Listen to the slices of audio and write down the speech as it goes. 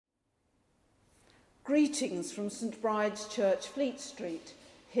Greetings from St Bride's Church, Fleet Street,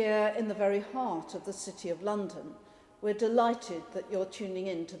 here in the very heart of the City of London. We're delighted that you're tuning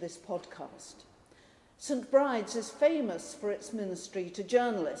in to this podcast. St Bride's is famous for its ministry to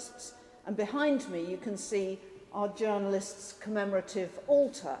journalists, and behind me you can see our journalists' commemorative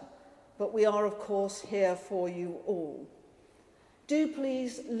altar, but we are of course here for you all. Do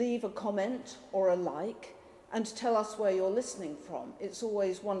please leave a comment or a like and tell us where you're listening from. It's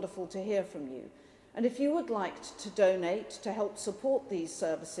always wonderful to hear from you. And if you would like to donate to help support these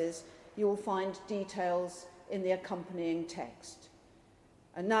services, you will find details in the accompanying text.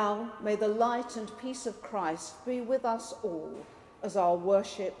 And now, may the light and peace of Christ be with us all as our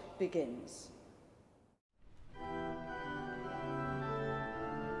worship begins.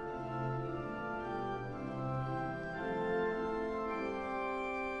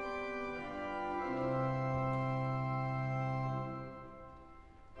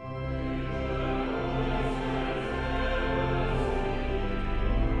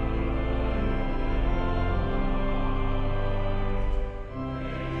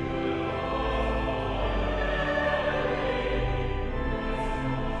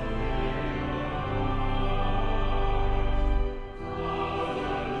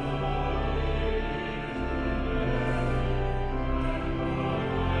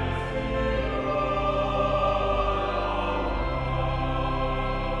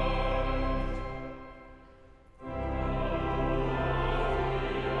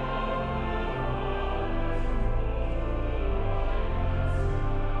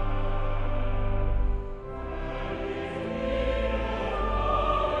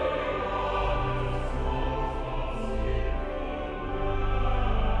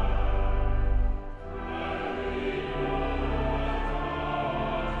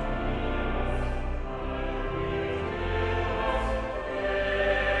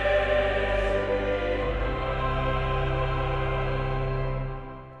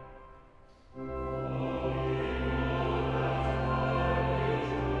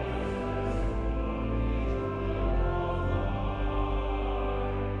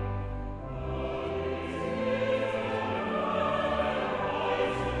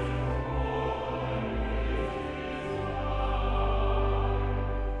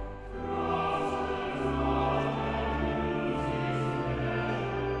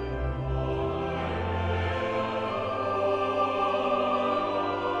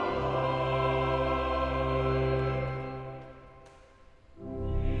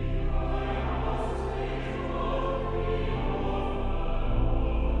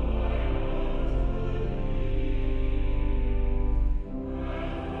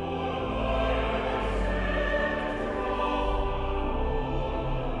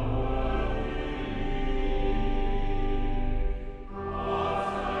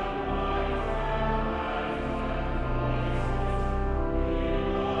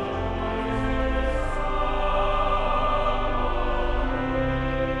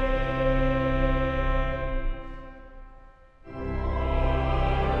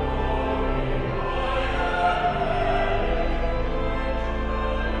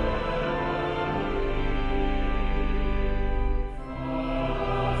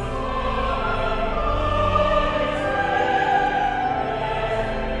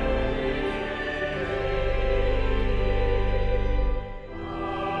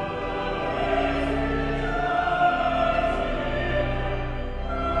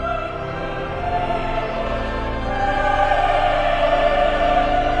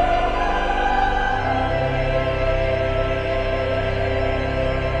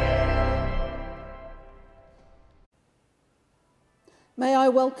 May I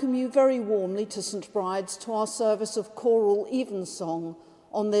welcome you very warmly to St Bride's to our service of choral evensong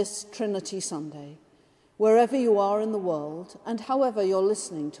on this Trinity Sunday. Wherever you are in the world and however you're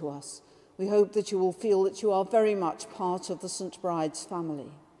listening to us, we hope that you will feel that you are very much part of the St Bride's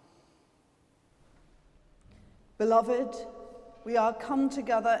family. Beloved, we are come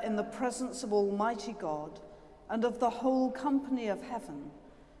together in the presence of Almighty God and of the whole company of heaven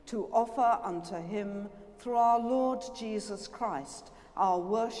to offer unto him through our Lord Jesus Christ our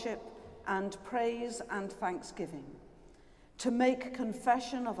worship and praise and thanksgiving, to make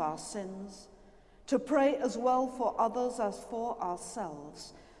confession of our sins, to pray as well for others as for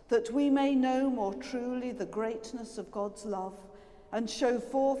ourselves, that we may know more truly the greatness of God's love and show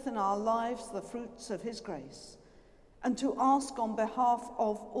forth in our lives the fruits of his grace, and to ask on behalf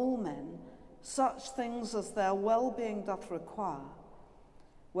of all men such things as their well-being doth require.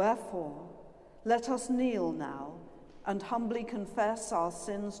 Wherefore, let us kneel now and humbly confess our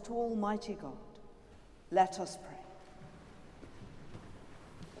sins to Almighty God. Let us pray.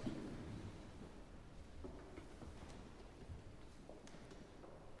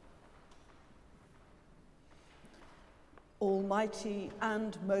 Almighty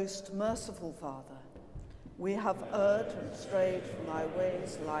and most merciful Father, we have erred and strayed from thy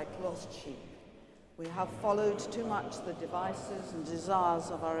ways like lost sheep. We have followed too much the devices and desires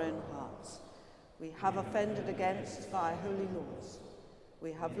of our own hearts. We have offended against thy holy laws.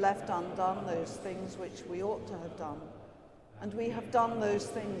 We have left undone those things which we ought to have done, and we have done those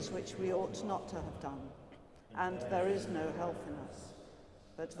things which we ought not to have done, and there is no help in us.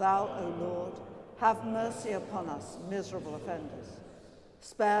 But thou, O Lord, have mercy upon us, miserable offenders.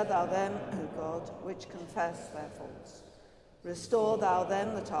 Spare thou them, O God, which confess their faults. Restore thou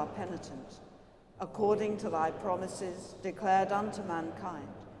them that are penitent, according to thy promises declared unto mankind,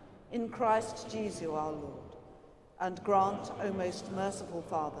 in Christ Jesus our Lord. And grant, O most merciful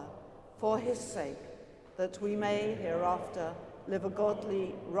Father, for his sake, that we may hereafter live a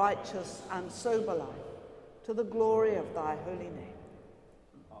godly, righteous, and sober life, to the glory of thy holy name.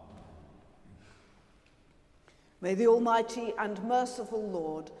 May the Almighty and merciful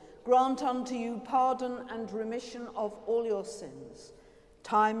Lord grant unto you pardon and remission of all your sins,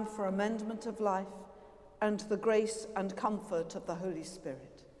 time for amendment of life, and the grace and comfort of the Holy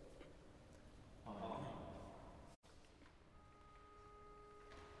Spirit. Amen.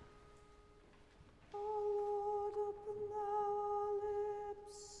 O Lord, open thou our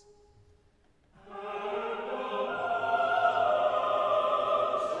lips. O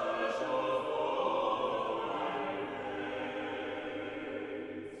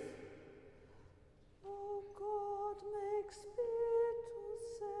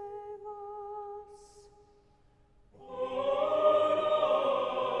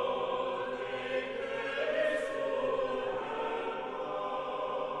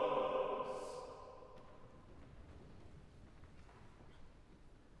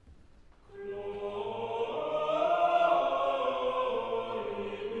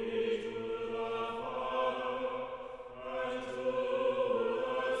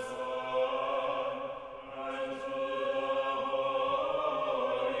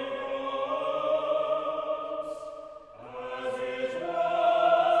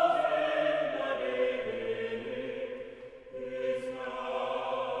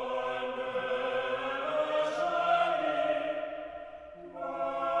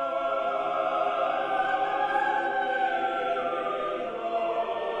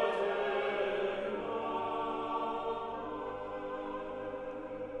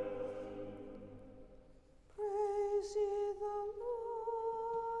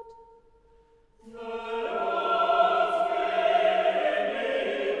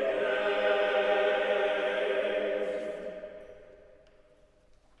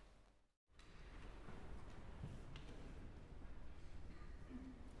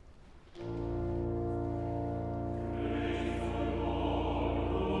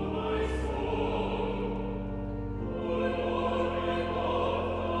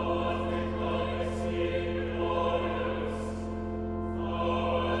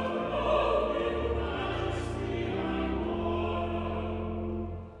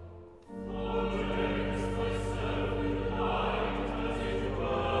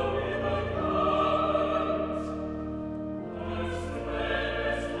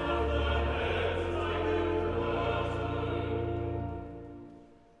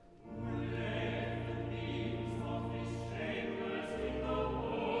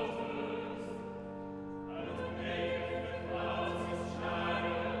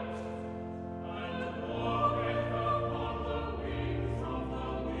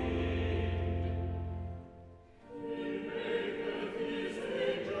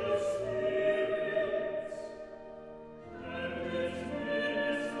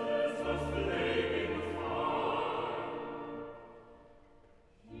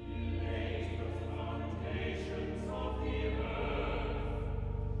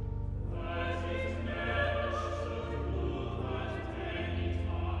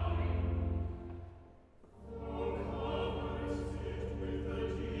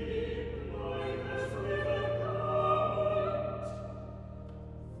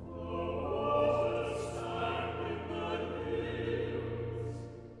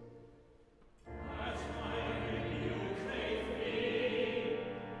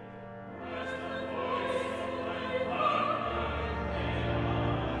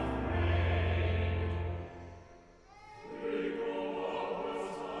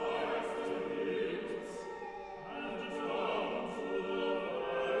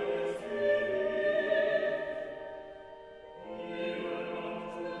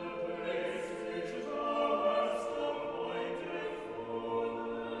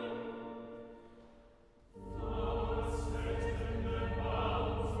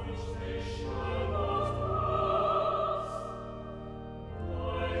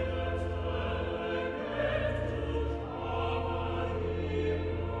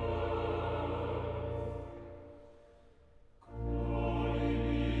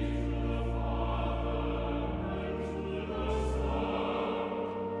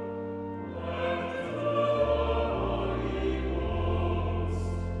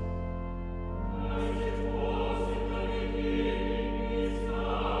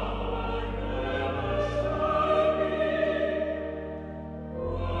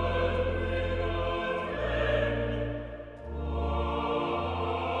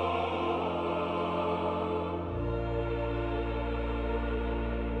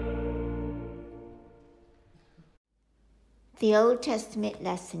The Old Testament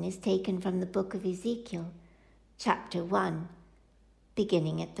lesson is taken from the book of Ezekiel, chapter 1,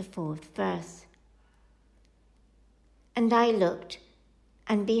 beginning at the 4th verse. And I looked,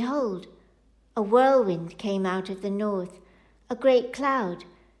 and behold, a whirlwind came out of the north, a great cloud,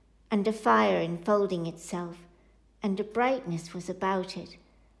 and a fire enfolding itself, and a brightness was about it,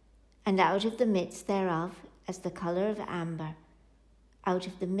 and out of the midst thereof, as the colour of amber, out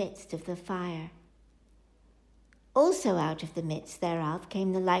of the midst of the fire. Also out of the midst thereof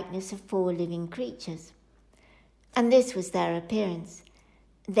came the likeness of 4 living creatures. And this was their appearance.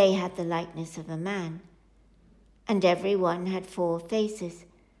 They had the likeness of a man. And every one had 4 faces,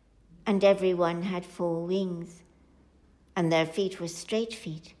 and every one had 4 wings. And their feet were straight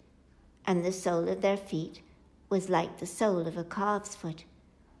feet, and the sole of their feet was like the sole of a calf's foot,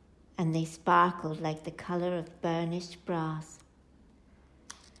 and they sparkled like the colour of burnished brass.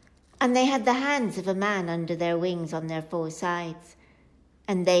 And they had the hands of a man under their wings on their 4 sides,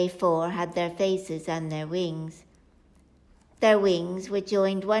 and they 4 had their faces and their wings. Their wings were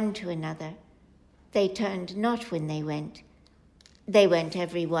joined one to another. They turned not when they went. They went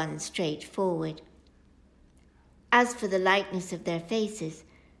every one straight forward. As for the likeness of their faces,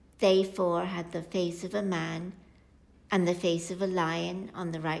 they 4 had the face of a man, and the face of a lion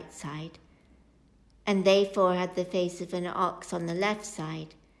on the right side, and they 4 had the face of an ox on the left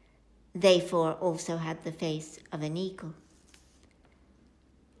side. They 4 also had the face of an eagle.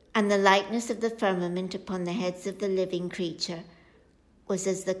 And the likeness of the firmament upon the heads of the living creature was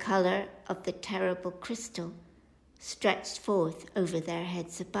as the colour of the terrible crystal stretched forth over their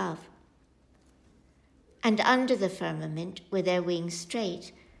heads above. And under the firmament were their wings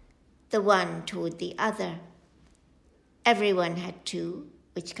straight, the one toward the other. Every one had 2,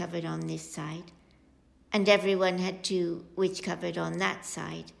 which covered on this side, and every one had 2, which covered on that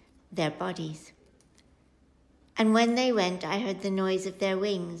side, their bodies. And when they went, I heard the noise of their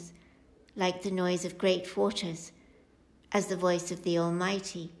wings, like the noise of great waters, as the voice of the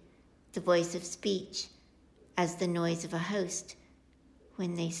Almighty, the voice of speech, as the noise of a host.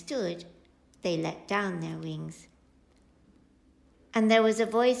 When they stood, they let down their wings. And there was a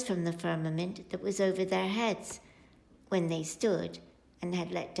voice from the firmament that was over their heads, when they stood and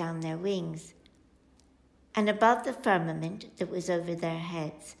had let down their wings. And above the firmament that was over their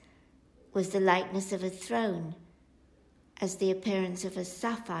heads was the likeness of a throne, as the appearance of a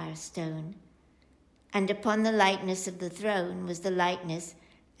sapphire stone. And upon the likeness of the throne was the likeness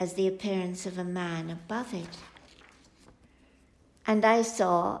as the appearance of a man above it. And I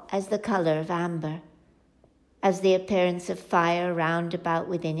saw as the colour of amber, as the appearance of fire round about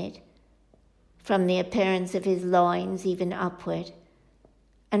within it, from the appearance of his loins even upward,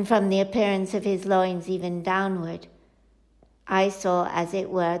 and from the appearance of his loins even downward. I saw as it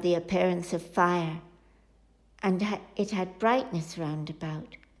were the appearance of fire, and it had brightness round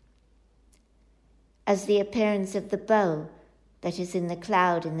about. As the appearance of the bow that is in the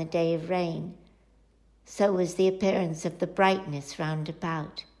cloud in the day of rain, so was the appearance of the brightness round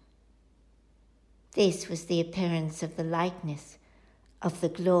about. This was the appearance of the likeness of the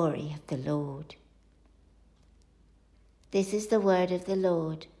glory of the Lord. This is the word of the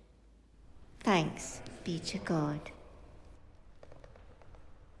Lord. Thanks be to God.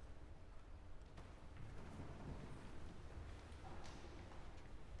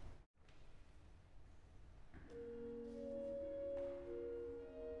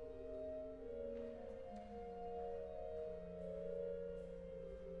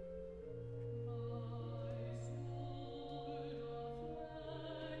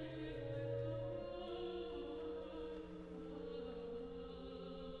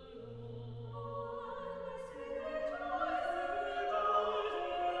 Thank you.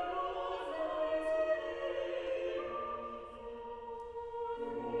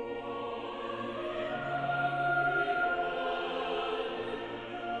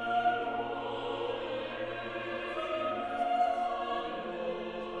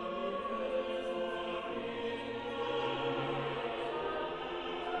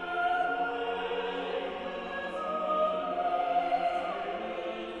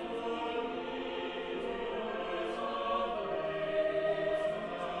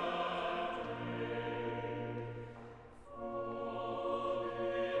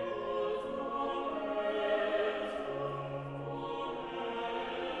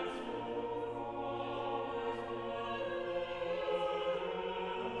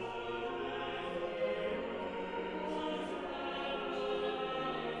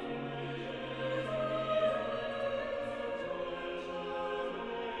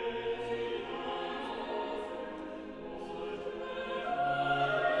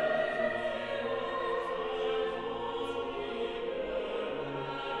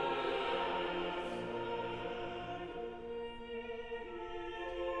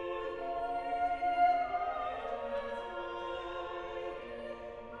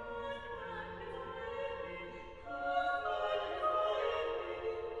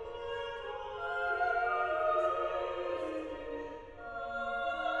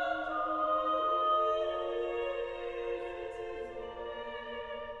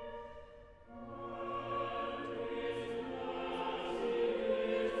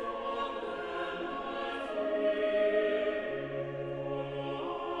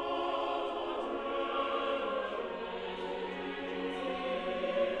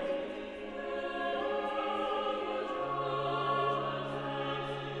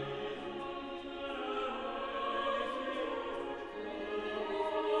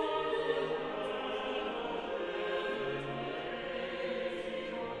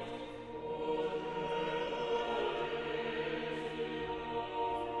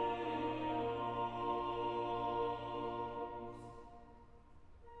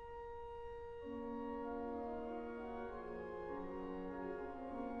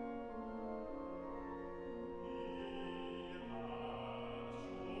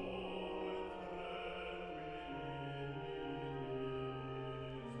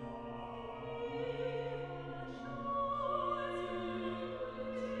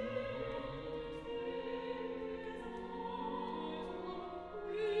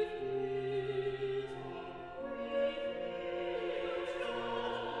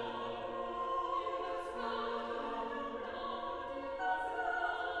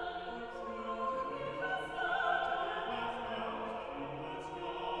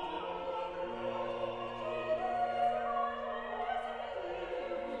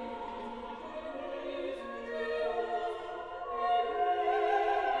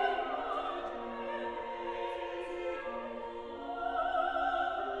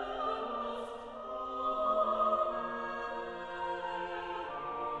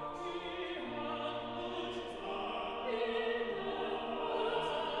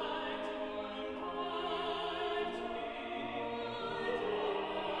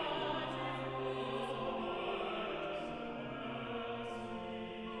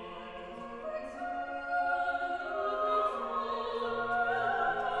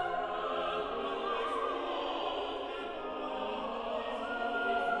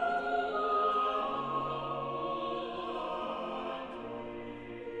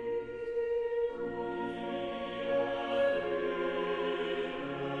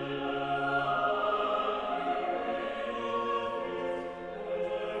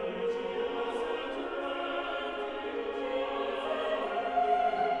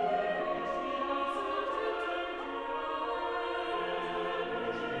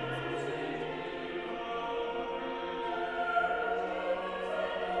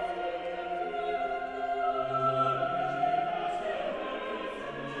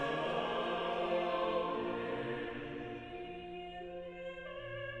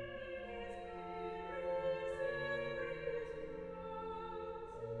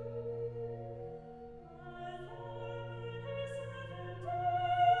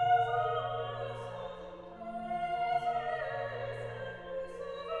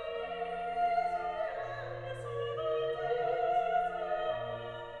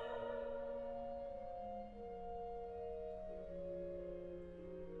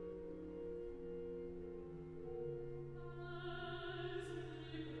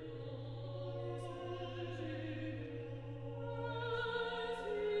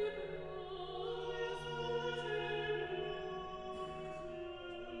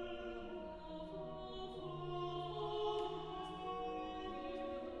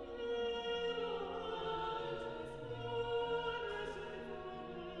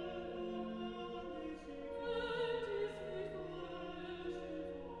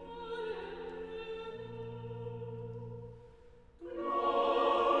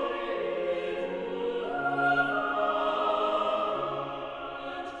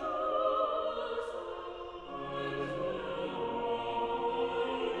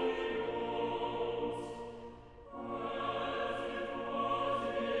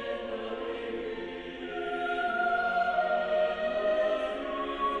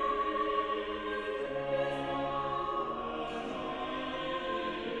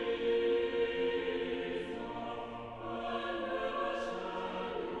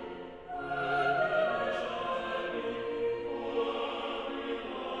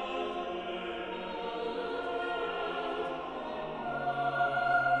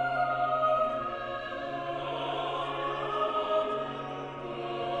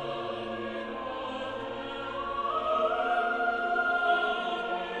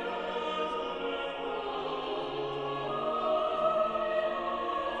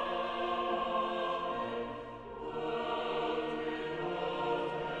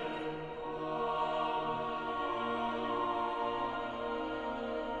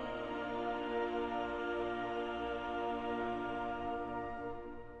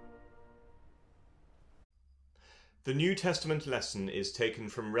 The New Testament lesson is taken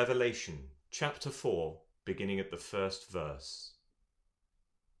from Revelation, chapter 4, beginning at the first verse.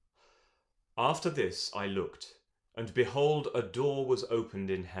 After this I looked, and behold, a door was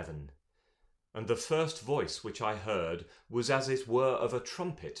opened in heaven. And the first voice which I heard was as it were of a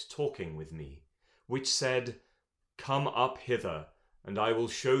trumpet talking with me, which said, Come up hither, and I will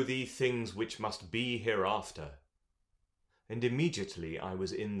show thee things which must be hereafter. And immediately I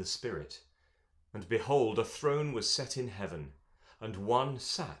was in the Spirit. And behold, a throne was set in heaven, and one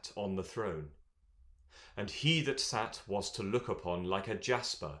sat on the throne. And he that sat was to look upon like a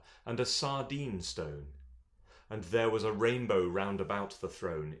jasper and a sardine stone. And there was a rainbow round about the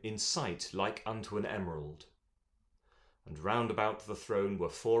throne, in sight like unto an emerald. And round about the throne were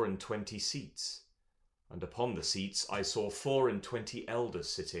 24 seats. And upon the seats I saw 24 elders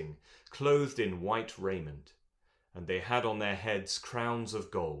sitting, clothed in white raiment, and they had on their heads crowns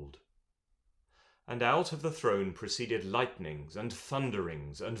of gold. And out of the throne proceeded lightnings and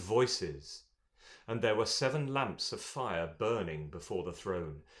thunderings and voices. And there were 7 lamps of fire burning before the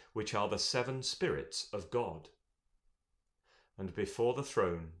throne, which are the 7 spirits of God. And before the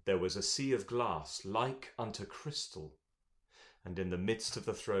throne there was a sea of glass like unto crystal. And in the midst of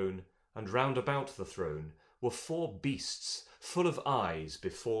the throne, and round about the throne, were 4 beasts, full of eyes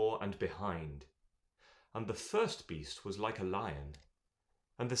before and behind. And the first beast was like a lion,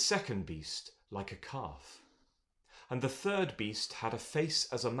 and the second beast like a calf. And the third beast had a face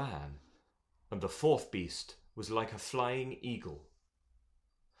as a man, and the fourth beast was like a flying eagle.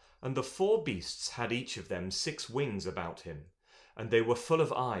 And the 4 beasts had each of them 6 wings about him, and they were full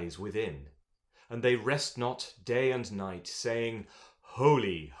of eyes within. And they rest not day and night, saying,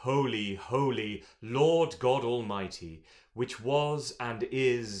 Holy, holy, holy, Lord God Almighty, which was and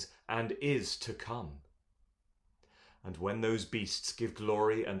is to come. And when those beasts give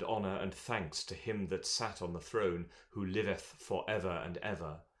glory and honour and thanks to him that sat on the throne, who liveth for ever and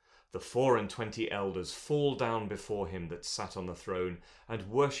ever, the 24 elders fall down before him that sat on the throne, and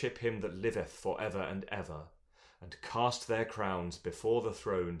worship him that liveth for ever and ever, and cast their crowns before the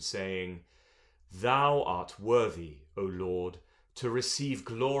throne, saying, Thou art worthy, O Lord, to receive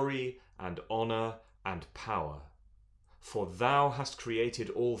glory and honour and power. For thou hast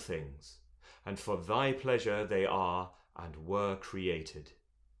created all things, and for thy pleasure they are and were created.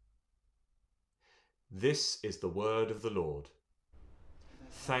 This is the word of the Lord.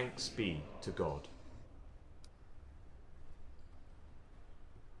 Thanks be to God.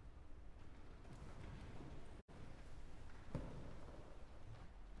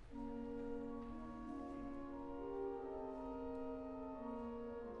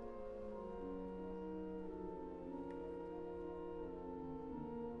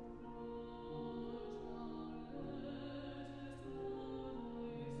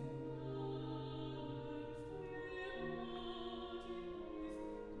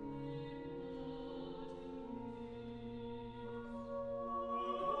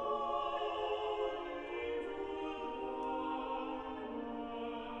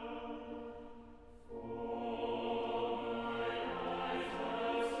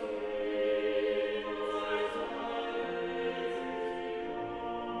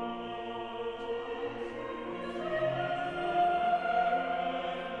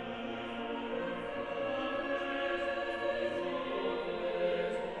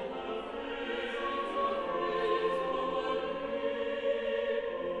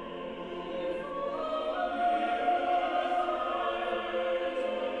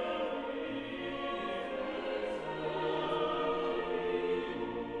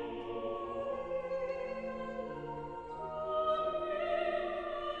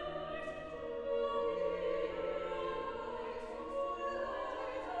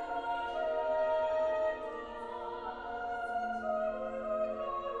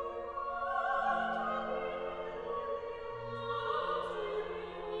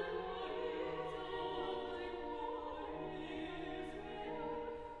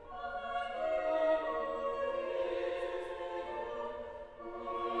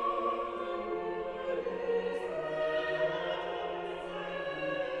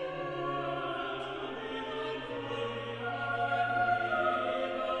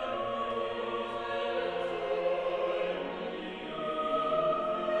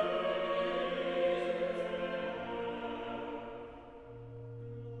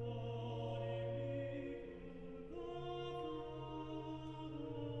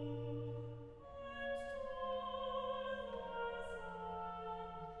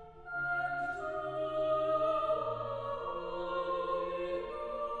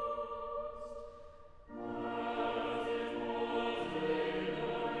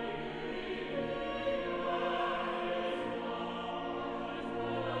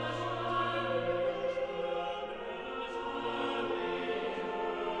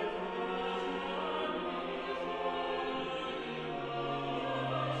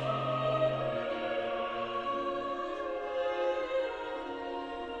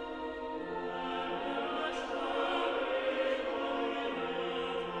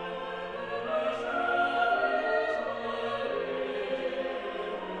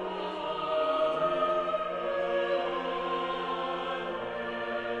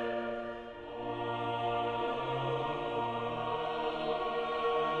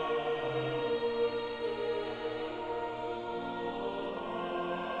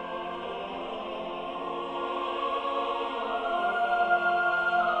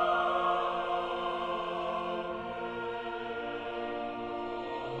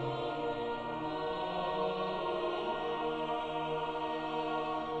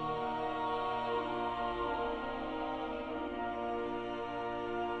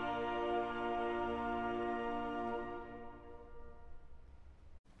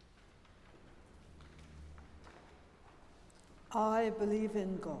 I believe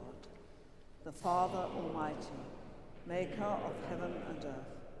in God, the Father Almighty, maker of heaven and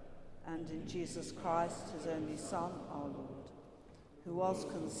earth, and in Jesus Christ, his only Son, our Lord, who was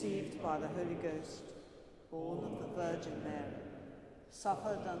conceived by the Holy Ghost, born of the Virgin Mary,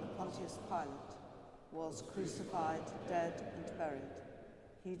 suffered under Pontius Pilate, was crucified, dead, and buried.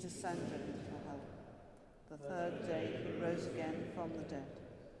 He descended into hell. The third day he rose again from the dead.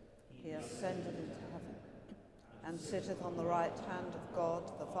 He ascended into heaven, and sitteth on the right hand of God,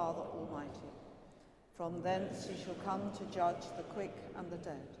 the Father Almighty. From thence he shall come to judge the quick and the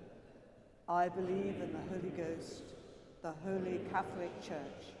dead. I believe in the Holy Ghost, the Holy Catholic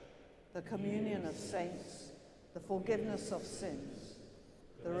Church, the communion of saints, the forgiveness of sins,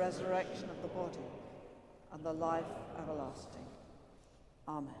 the resurrection of the body, and the life everlasting.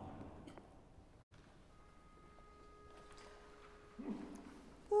 Amen.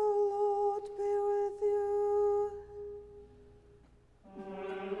 The Lord be with you.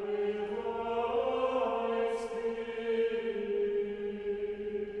 And with thy spirit.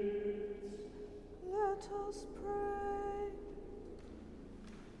 Let us pray.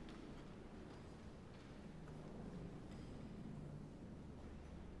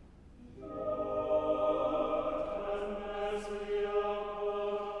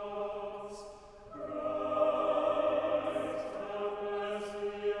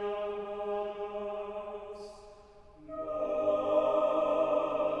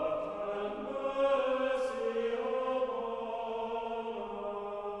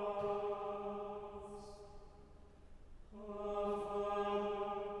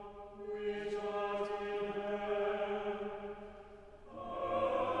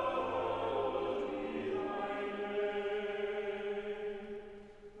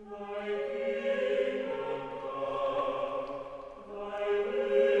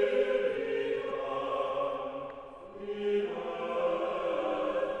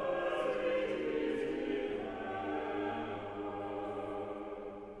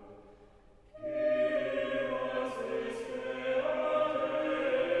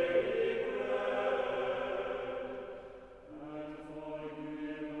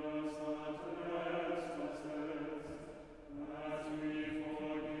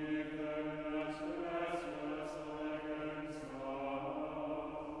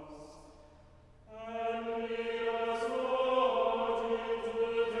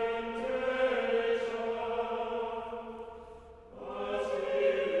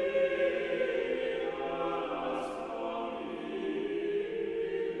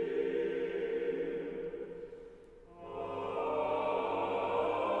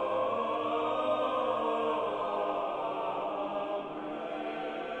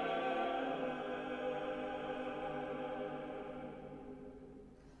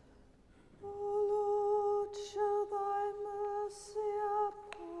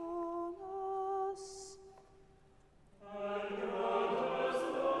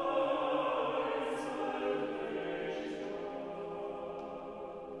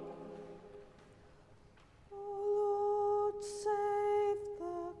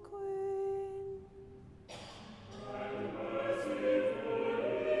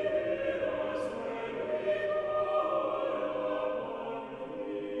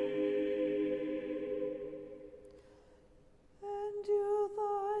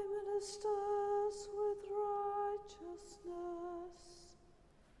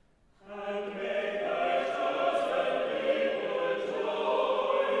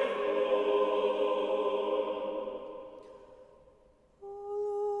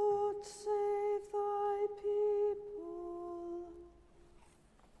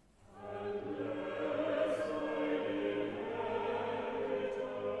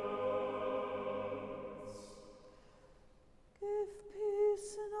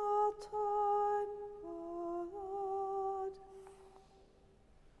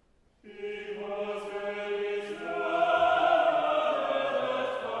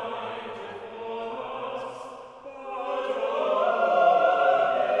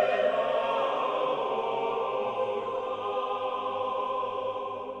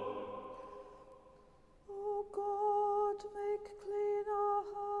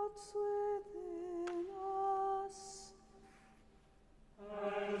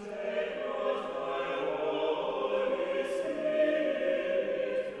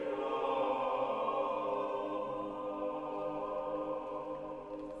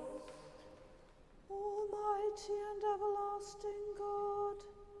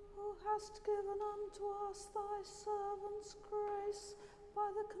 hast given unto us thy servants grace by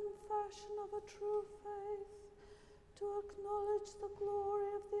the confession of a true faith, to acknowledge the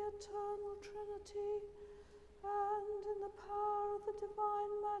glory of the eternal Trinity, and in the power of the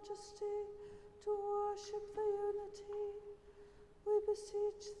divine majesty to worship the unity. We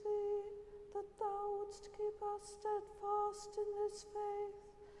beseech thee that thou wouldst keep us steadfast in this faith,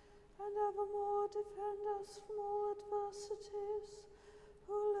 and evermore defend us from all adversities,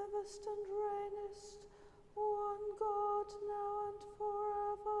 who livest and reignest, one God, now and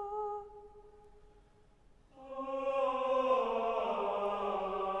forever.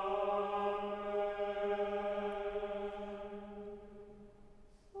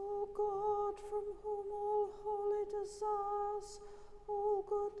 O God, from whom all holy desires, all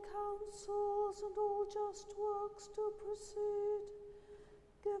good counsels, and all just works do proceed,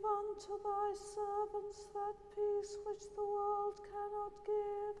 give unto thy servants that peace which the world cannot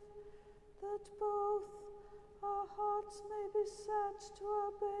give, that both our hearts may be set to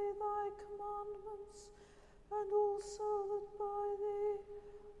obey thy commandments, and also that by thee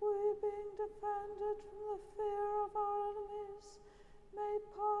we, being defended from the fear of our enemies, may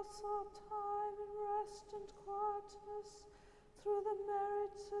pass our time in rest and quietness, through the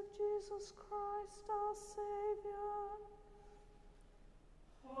merits of Jesus Christ our Saviour.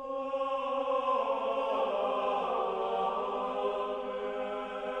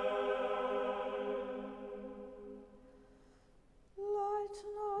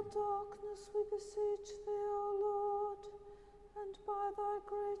 Lighten our darkness, we beseech thee, O Lord, and by thy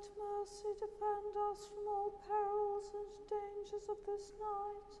great mercy defend us from all perils and dangers of this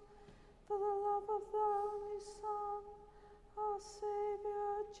night, for the love of thy only Son, our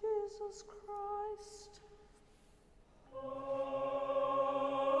Saviour, Jesus Christ.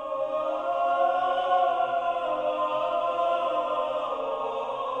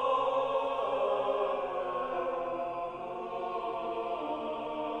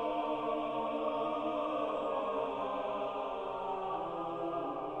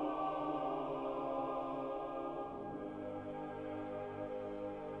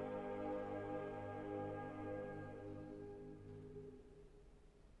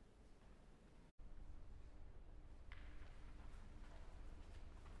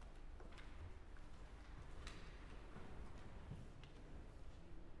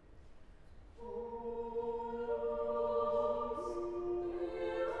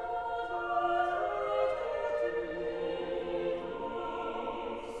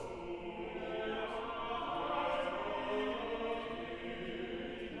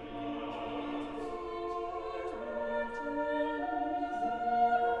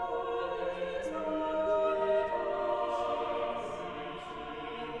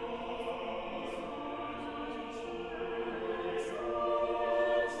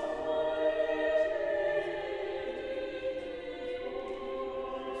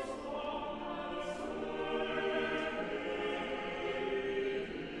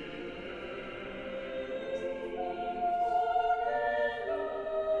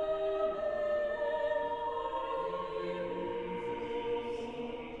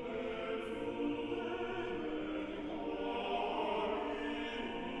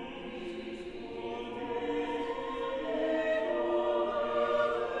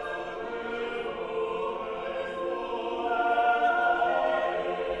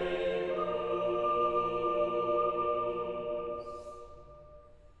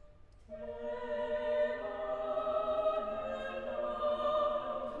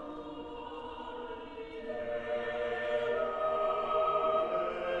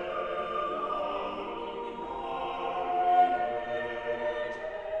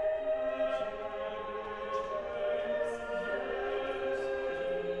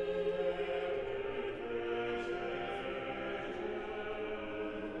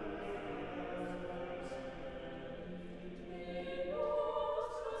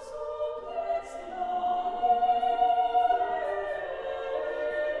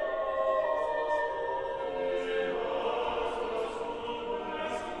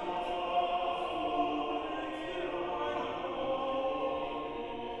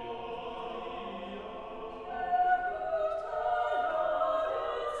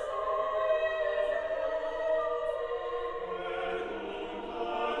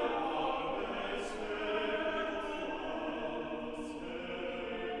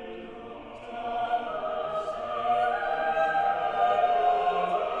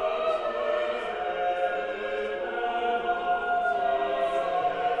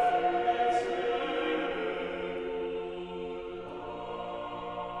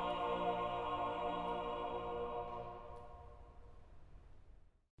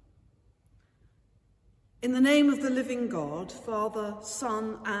 In the name of the living God, Father,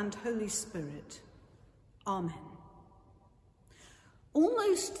 Son, and Holy Spirit. Amen.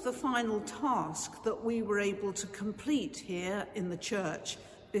 Almost the final task that we were able to complete here in the church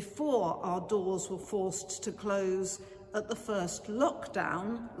before our doors were forced to close at the first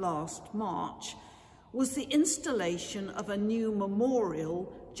lockdown last March was the installation of a new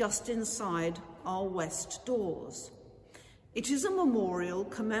memorial just inside our west doors. It is a memorial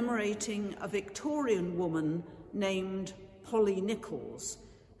commemorating a Victorian woman named Polly Nichols,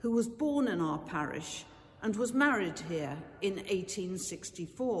 who was born in our parish and was married here in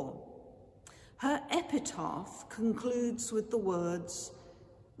 1864. Her epitaph concludes with the words,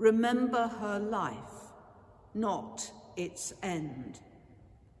 "Remember her life, not its end."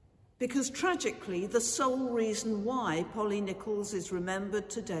 Because tragically, the sole reason why Polly Nichols is remembered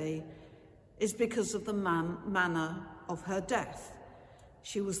today is because of the manner of her death.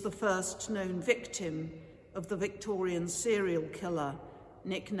 She was the first known victim of the Victorian serial killer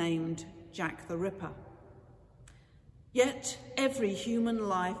nicknamed Jack the Ripper. Yet every human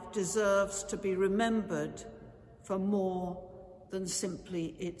life deserves to be remembered for more than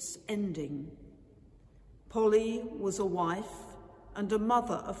simply its ending. Polly was a wife and a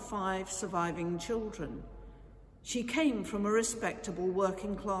mother of 5 surviving children. She came from a respectable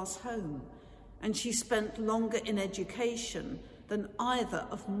working-class home, and she spent longer in education than either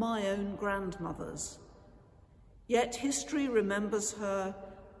of my own grandmothers. Yet history remembers her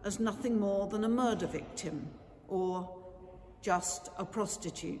as nothing more than a murder victim, or just a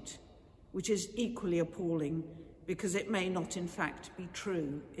prostitute, which is equally appalling because it may not in fact be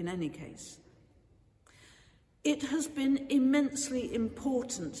true in any case. It has been immensely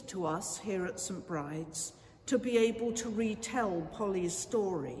important to us here at St Bride's to be able to retell Polly's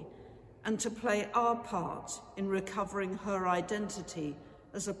story and to play our part in recovering her identity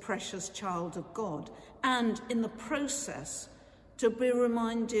as a precious child of God, and in the process to be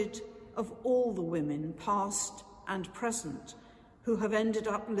reminded of all the women, past and present, who have ended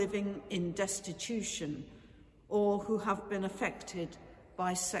up living in destitution or who have been affected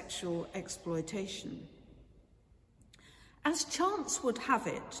by sexual exploitation. As chance would have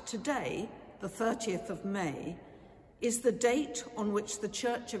it, today, the 30th of May, is the date on which the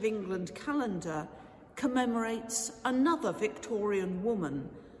Church of England calendar commemorates another Victorian woman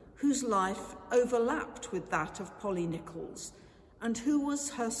whose life overlapped with that of Polly Nichols and who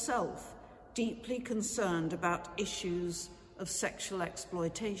was herself deeply concerned about issues of sexual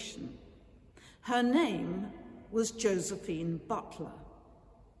exploitation. Her name was Josephine Butler.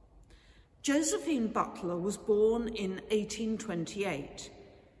 Josephine Butler was born in 1828,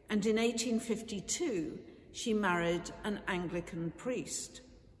 and in 1852 she married an Anglican priest.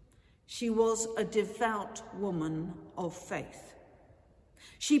 She was a devout woman of faith.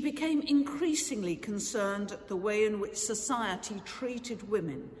 She became increasingly concerned at the way in which society treated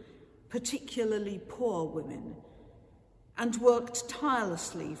women, particularly poor women, and worked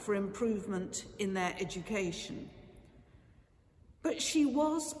tirelessly for improvement in their education. But she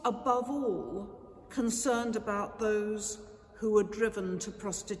was, above all, concerned about those who were driven to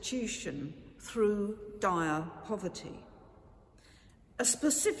prostitution through dire poverty. A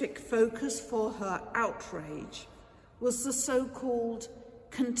specific focus for her outrage was the so-called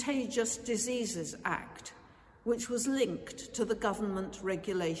Contagious Diseases Act, which was linked to the government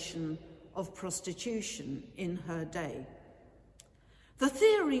regulation of prostitution in her day. The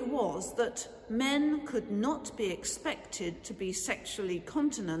theory was that men could not be expected to be sexually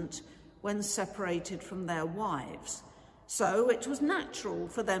continent when separated from their wives, so it was natural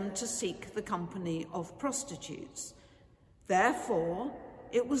for them to seek the company of prostitutes. Therefore,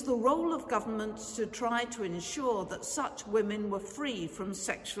 it was the role of government to try to ensure that such women were free from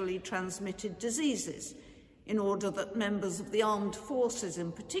sexually transmitted diseases, in order that members of the armed forces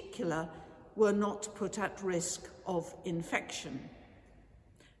in particular were not put at risk of infection.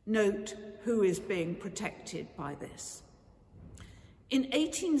 Note who is being protected by this. In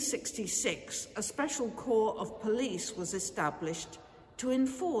 1866, a special corps of police was established to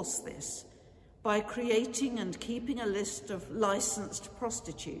enforce this by creating and keeping a list of licensed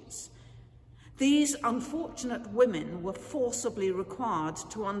prostitutes. These unfortunate women were forcibly required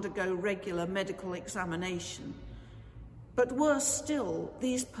to undergo regular medical examination. But worse still,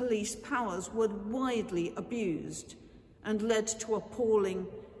 these police powers were widely abused and led to appalling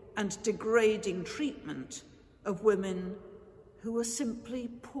and degrading treatment of women who were simply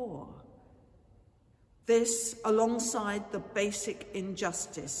poor. This, alongside the basic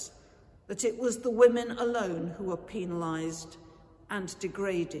injustice that it was the women alone who were penalised and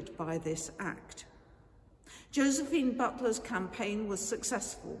degraded by this act. Josephine Butler's campaign was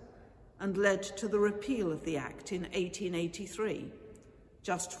successful and led to the repeal of the act in 1883,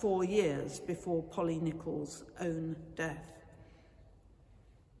 just 4 years before Polly Nichols' own death.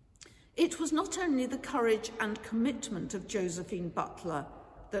 It was not only the courage and commitment of Josephine Butler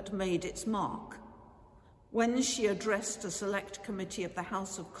that made its mark. When she addressed a select committee of the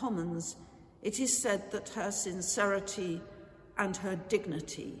House of Commons, it is said that her sincerity and her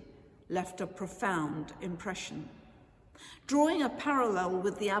dignity left a profound impression. Drawing a parallel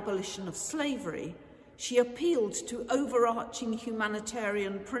with the abolition of slavery, she appealed to overarching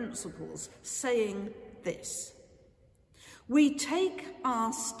humanitarian principles, saying this: "We take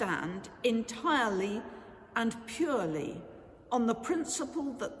our stand entirely and purely on the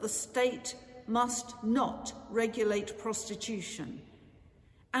principle that the state must not regulate prostitution,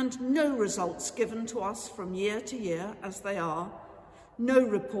 and no results given to us from year to year, as they are, no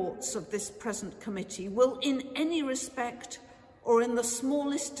reports of this present committee will in any respect or in the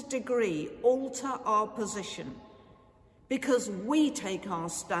smallest degree alter our position, because we take our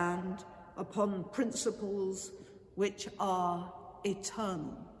stand upon principles which are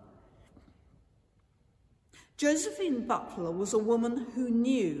eternal." Josephine Butler was a woman who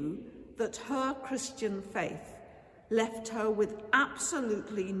knew that her Christian faith left her with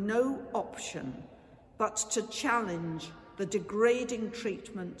absolutely no option but to challenge the degrading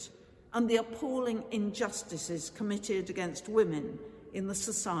treatment and the appalling injustices committed against women in the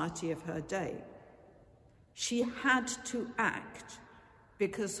society of her day. She had to act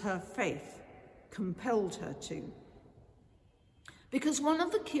because her faith compelled her to. Because one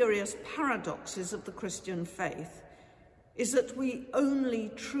of the curious paradoxes of the Christian faith is that we only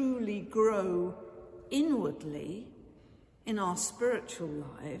truly grow inwardly in our spiritual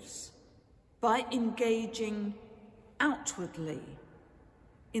lives by engaging outwardly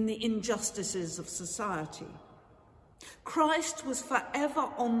in the injustices of society. Christ was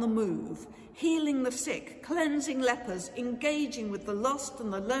forever on the move, healing the sick, cleansing lepers, engaging with the lost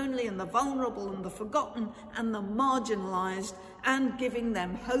and the lonely and the vulnerable and the forgotten and the marginalized, and giving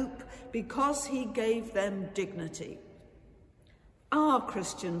them hope because he gave them dignity. Our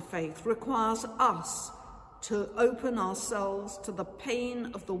Christian faith requires us to open ourselves to the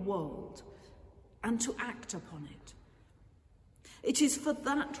pain of the world and to act upon it. It is for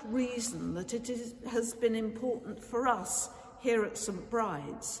that reason that has been important for us here at St.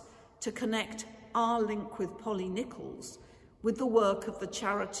 Bride's to connect our link with Polly Nichols with the work of the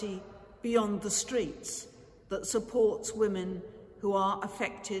charity Beyond the Streets that supports women who are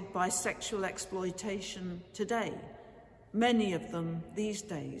affected by sexual exploitation today, many of them these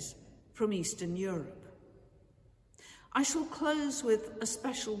days from Eastern Europe. I shall close with a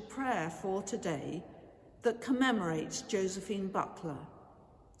special prayer for today that commemorates Josephine Butler,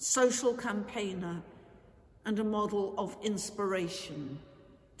 social campaigner and a model of inspiration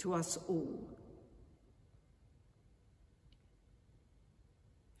to us all.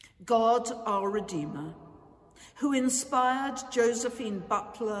 God, our Redeemer, who inspired Josephine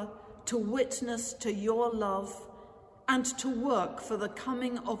Butler to witness to your love and to work for the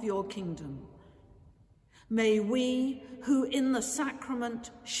coming of your kingdom, may we, who in the sacrament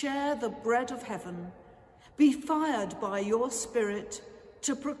share the bread of heaven, be fired by your Spirit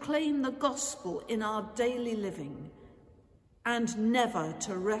to proclaim the gospel in our daily living, and never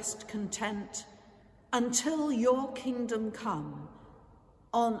to rest content until your kingdom come,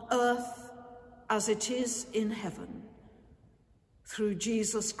 on earth as it is in heaven, through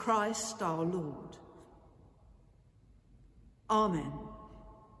Jesus Christ our Lord. Amen.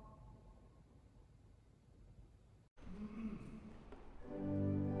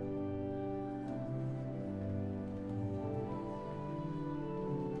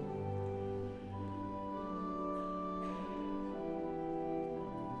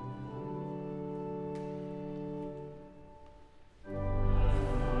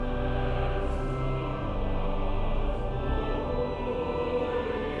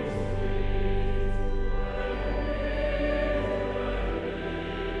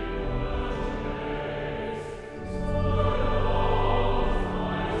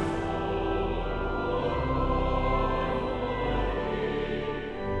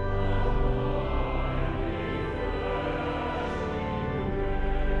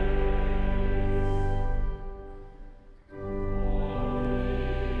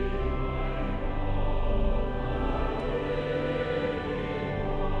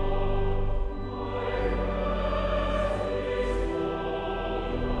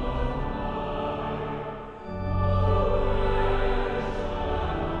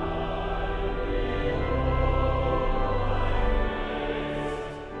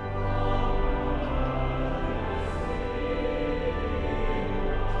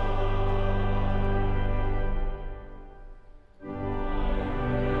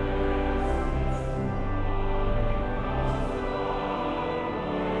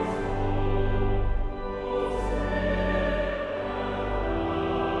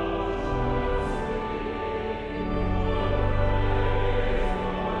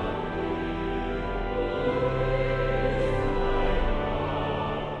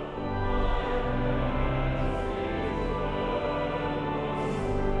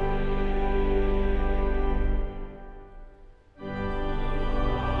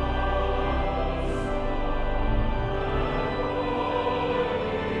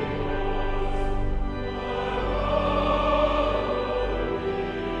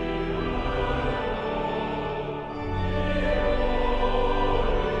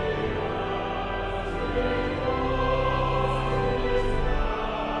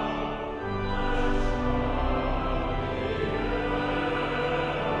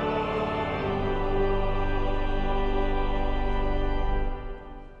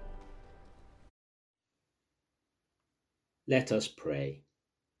 Let us pray.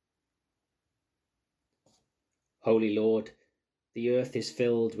 Holy Lord, the earth is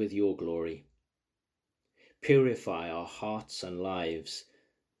filled with your glory. Purify our hearts and lives,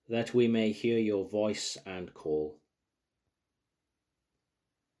 that we may hear your voice and call.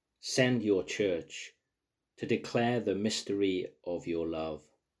 Send your church to declare the mystery of your love.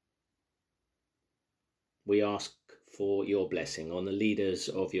 We ask for your blessing on the leaders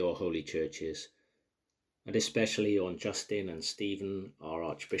of your holy churches, and especially on Justin and Stephen, our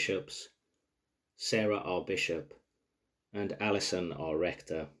archbishops, Sarah, our bishop, and Alison, our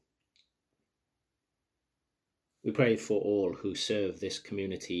rector. We pray for all who serve this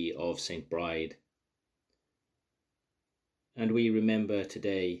community of St. Bride. And we remember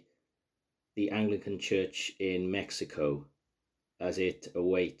today the Anglican Church in Mexico as it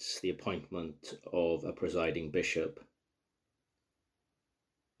awaits the appointment of a presiding bishop.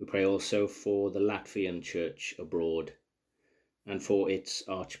 We pray also for the Latvian Church abroad and for its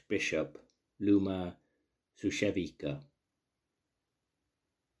Archbishop, Luma Suševica.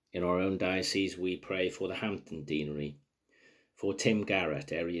 In our own diocese, we pray for the Hampton Deanery, for Tim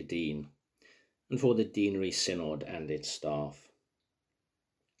Garrett, Area Dean, and for the Deanery Synod and its staff.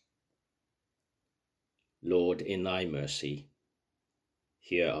 Lord, in thy mercy,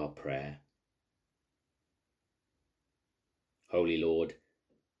 hear our prayer. Holy Lord,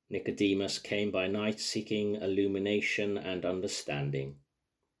 Nicodemus came by night seeking illumination and understanding.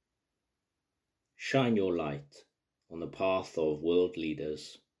 Shine your light on the path of world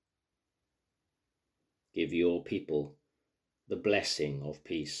leaders. Give your people the blessing of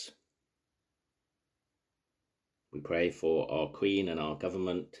peace. We pray for our Queen and our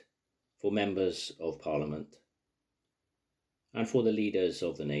government, for members of Parliament, and for the leaders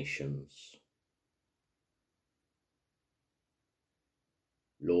of the nations.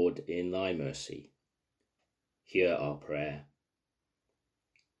 Lord, in thy mercy, hear our prayer.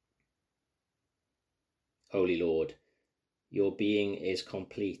 Holy Lord, your being is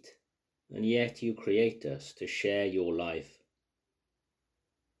complete, and yet you create us to share your life.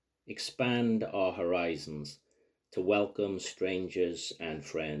 Expand our horizons to welcome strangers and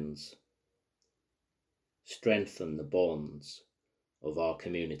friends. Strengthen the bonds of our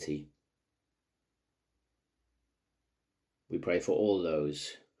community. We pray for all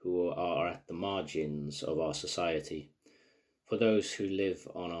those who are at the margins of our society, for those who live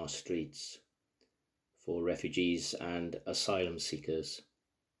on our streets, for refugees and asylum seekers,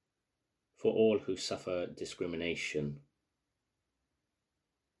 for all who suffer discrimination.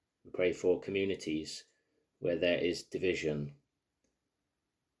 We pray for communities where there is division,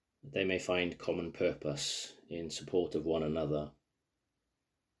 that they may find common purpose in support of one another.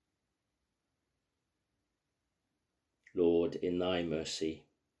 Lord, in thy mercy,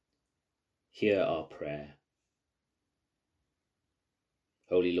 hear our prayer.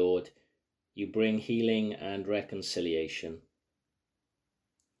 Holy Lord, you bring healing and reconciliation.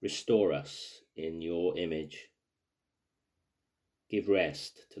 Restore us in your image. Give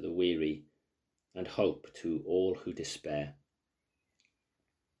rest to the weary and hope to all who despair.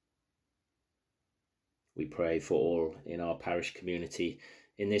 We pray for all in our parish community,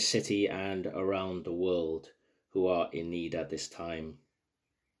 in this city and around the world, who are in need at this time.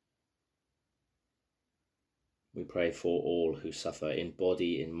 We pray for all who suffer in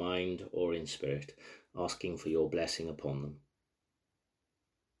body, in mind, or in spirit, asking for your blessing upon them.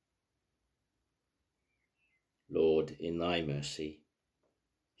 Lord, in thy mercy,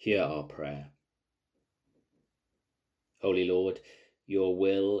 hear our prayer. Holy Lord, your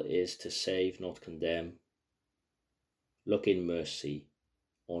will is to save, not condemn. Look in mercy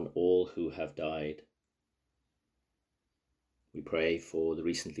on all who have died. We pray for the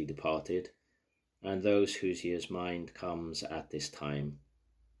recently departed and those whose year's mind comes at this time.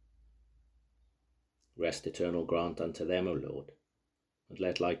 Rest eternal grant unto them, O Lord, and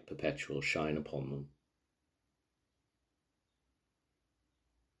let light perpetual shine upon them.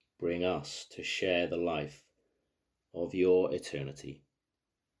 Bring us to share the life of your eternity.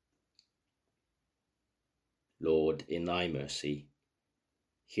 Lord, in thy mercy,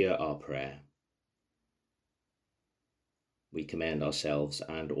 hear our prayer. We commend ourselves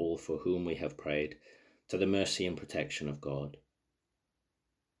and all for whom we have prayed to the mercy and protection of God.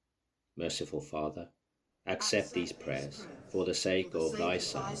 Merciful Father, accept these prayers for the sake of thy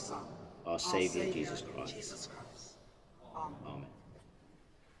Son, our Saviour Jesus Christ. Amen.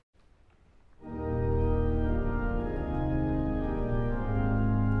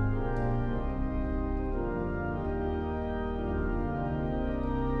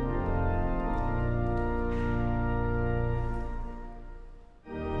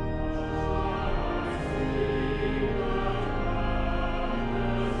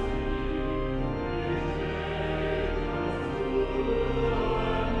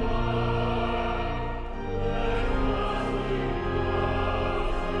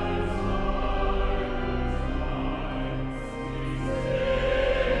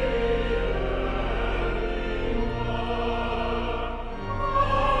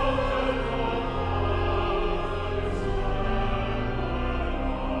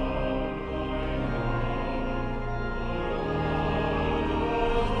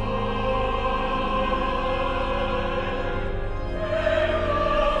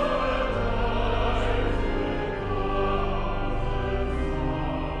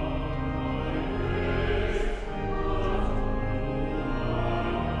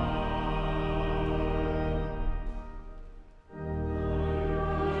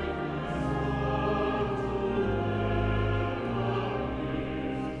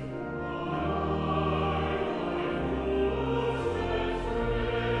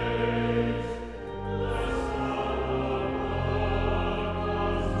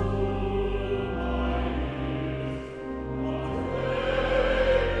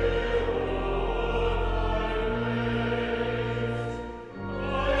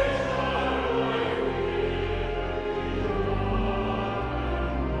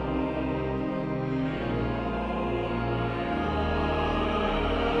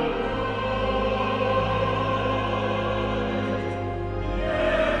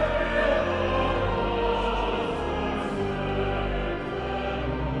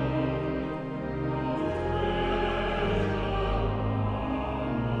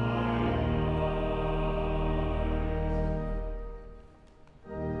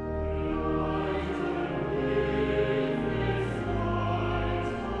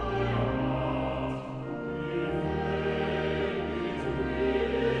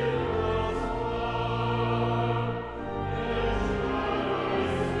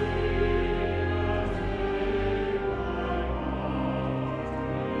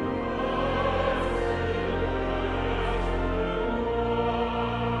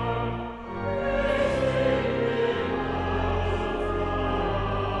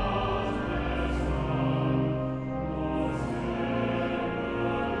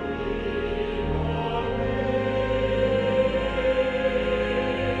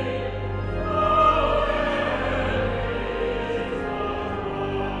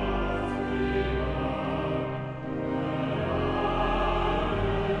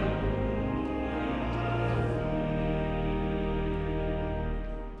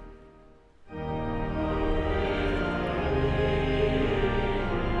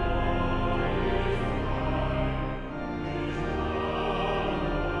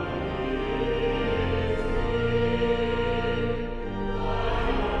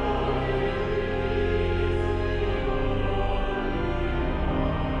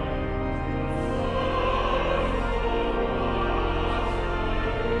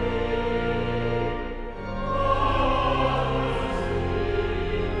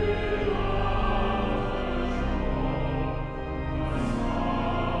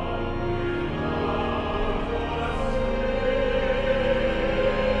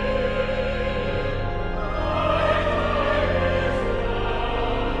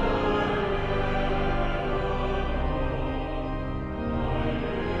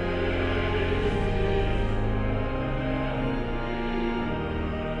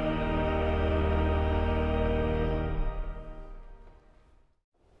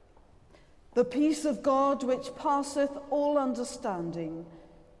 The peace of God, which passeth all understanding,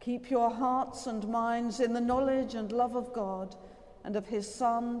 keep your hearts and minds in the knowledge and love of God and of his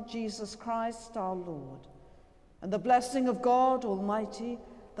Son, Jesus Christ our Lord. And the blessing of God Almighty,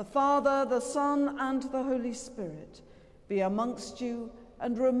 the Father, the Son, and the Holy Spirit, be amongst you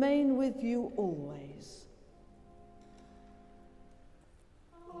and remain with you always.